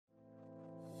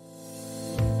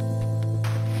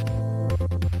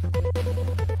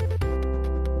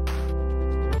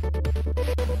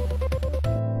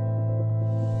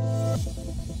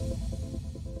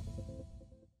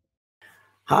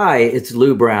Hi, it's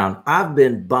Lou Brown. I've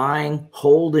been buying,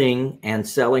 holding, and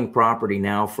selling property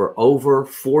now for over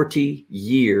 40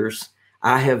 years.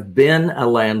 I have been a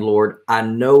landlord. I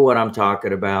know what I'm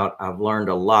talking about. I've learned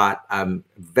a lot. I'm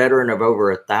a veteran of over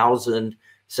 1,000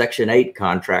 Section 8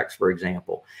 contracts, for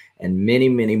example, and many,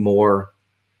 many more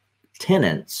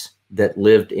tenants that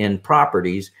lived in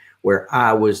properties where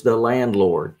I was the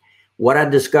landlord. What I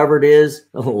discovered is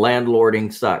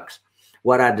landlording sucks.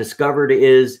 What I discovered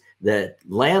is that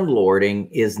landlording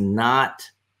is not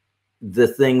the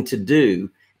thing to do.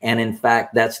 And in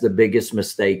fact, that's the biggest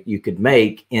mistake you could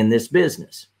make in this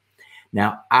business.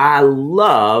 Now, I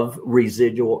love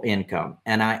residual income,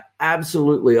 and I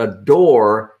absolutely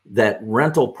adore that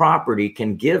rental property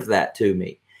can give that to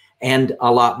me, and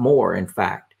a lot more, in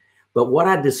fact. But what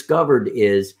I discovered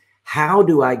is, how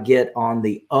do I get on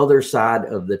the other side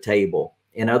of the table?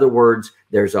 In other words,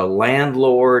 there's a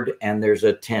landlord and there's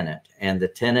a tenant, and the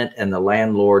tenant and the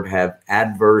landlord have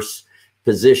adverse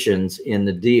positions in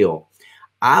the deal.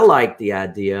 I like the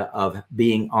idea of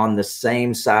being on the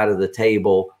same side of the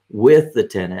table with the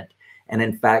tenant. And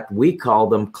in fact, we call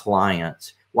them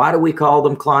clients. Why do we call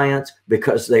them clients?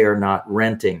 Because they are not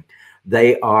renting.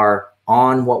 They are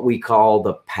on what we call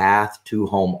the path to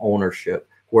home ownership,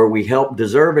 where we help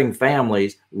deserving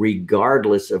families,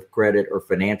 regardless of credit or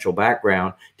financial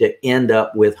background, to end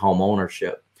up with home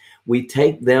ownership. We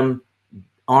take them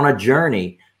on a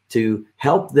journey to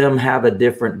help them have a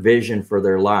different vision for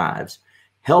their lives,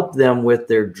 help them with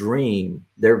their dream,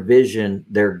 their vision,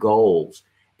 their goals,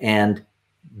 and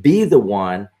be the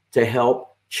one to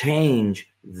help change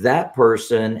that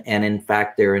person and in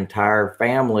fact their entire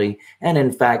family, and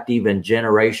in fact even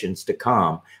generations to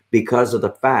come, because of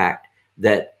the fact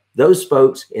that those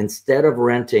folks, instead of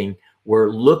renting,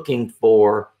 were looking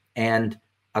for and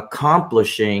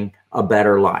accomplishing a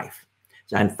better life.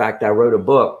 So in fact, I wrote a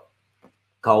book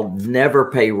called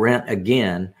Never Pay Rent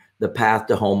Again, The Path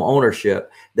to Home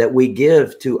Ownership, that we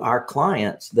give to our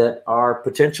clients that are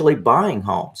potentially buying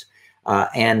homes,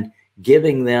 and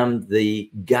giving them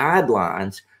the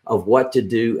guidelines of what to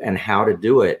do and how to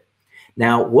do it.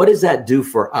 Now, what does that do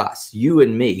for us, you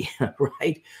and me,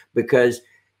 right? Because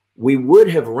we would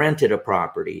have rented a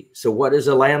property. So what does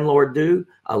a landlord do?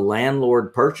 A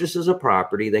landlord purchases a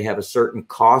property. They have a certain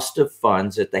cost of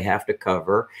funds that they have to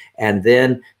cover, and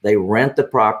then they rent the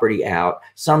property out,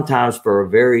 sometimes for a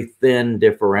very thin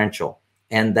differential.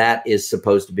 And that is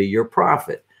supposed to be your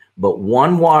profit. But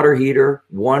one water heater,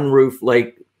 one roof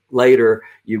later,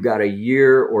 you've got a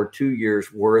year or 2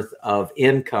 years worth of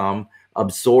income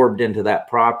absorbed into that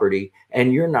property,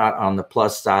 and you're not on the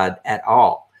plus side at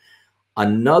all.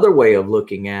 Another way of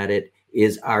looking at it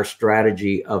is our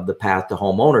strategy of the path to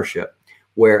home ownership,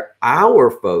 where our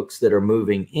folks that are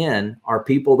moving in are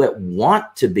people that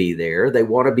want to be there. They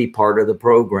want to be part of the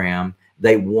program.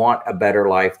 They want a better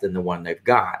life than the one they've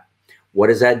got. What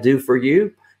does that do for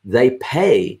you? They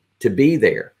pay to be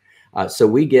there. So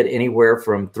we get anywhere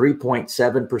from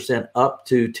 3.7% up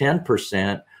to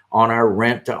 10% on our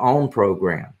rent to own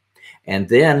program. And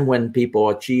then when people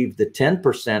achieve the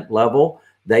 10% level,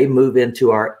 they move into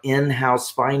our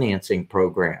in-house financing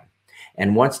program.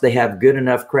 And once they have good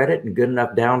enough credit and good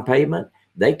enough down payment,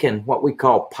 they can, what we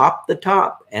call, pop the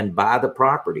top and buy the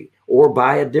property or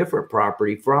buy a different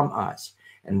property from us.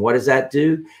 And what does that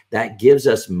do? That gives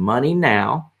us money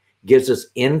now, gives us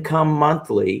income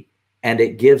monthly, and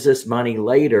it gives us money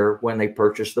later when they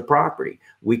purchase the property.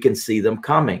 We can see them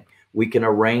coming. We can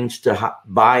arrange to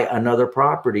buy another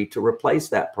property to replace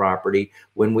that property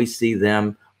when we see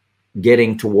them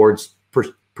getting towards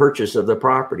purchase of the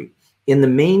property. In the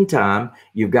meantime,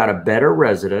 you've got a better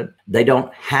resident. They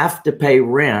don't have to pay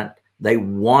rent. They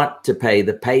want to pay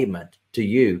the payment to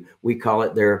you. We call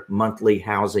it their monthly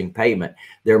housing payment.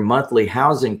 Their monthly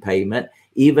housing payment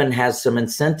even has some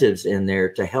incentives in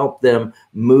there to help them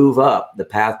move up the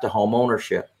path to home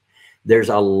ownership. There's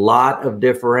a lot of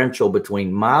differential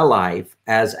between my life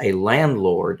as a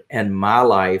landlord and my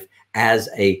life as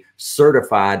a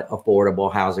certified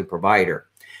affordable housing provider,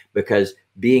 because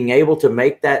being able to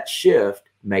make that shift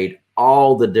made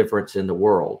all the difference in the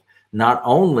world, not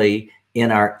only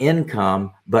in our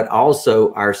income, but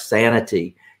also our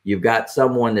sanity. You've got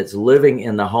someone that's living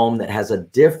in the home that has a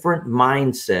different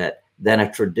mindset than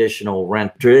a traditional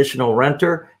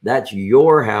renter. That's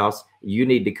your house. You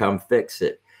need to come fix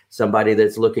it. Somebody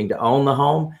that's looking to own the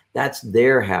home, that's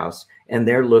their house, and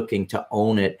they're looking to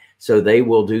own it. So they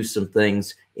will do some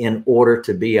things in order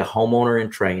to be a homeowner in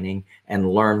training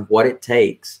and learn what it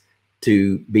takes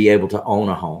to be able to own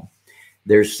a home.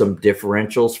 There's some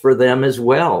differentials for them as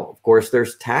well. Of course,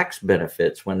 there's tax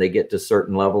benefits when they get to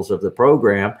certain levels of the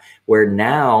program, where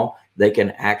now they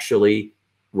can actually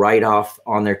write off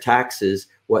on their taxes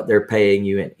what they're paying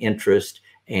you in interest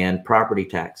and property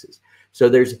taxes. So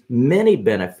there's many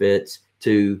benefits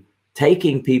to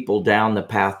taking people down the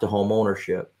path to home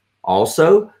ownership.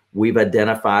 Also, we've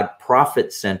identified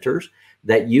profit centers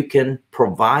that you can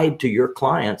provide to your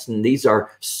clients. And these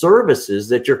are services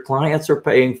that your clients are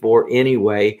paying for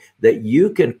anyway that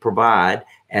you can provide.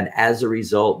 And as a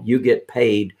result, you get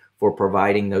paid for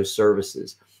providing those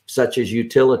services, such as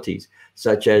utilities,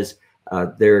 such as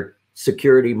their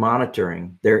security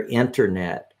monitoring, their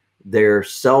internet, their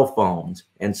cell phones,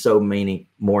 and so many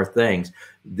more things.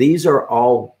 These are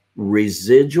all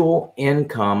residual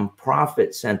income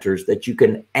profit centers that you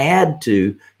can add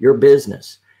to your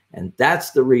business. And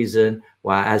that's the reason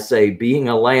why I say being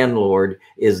a landlord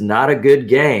is not a good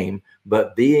game,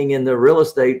 but being in the real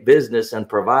estate business and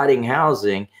providing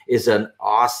housing is an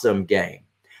awesome game.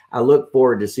 I look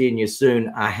forward to seeing you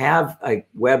soon. I have a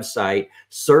website,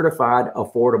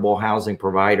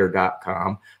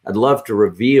 certifiedaffordablehousingprovider.com. I'd love to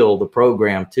reveal the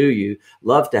program to you.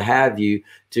 Love to have you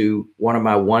to one of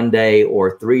my 1-day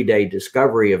or 3-day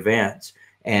discovery events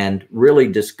and really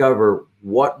discover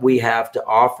what we have to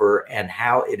offer and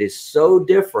how it is so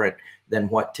different than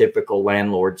what typical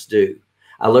landlords do.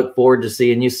 I look forward to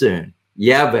seeing you soon.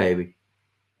 Yeah, baby.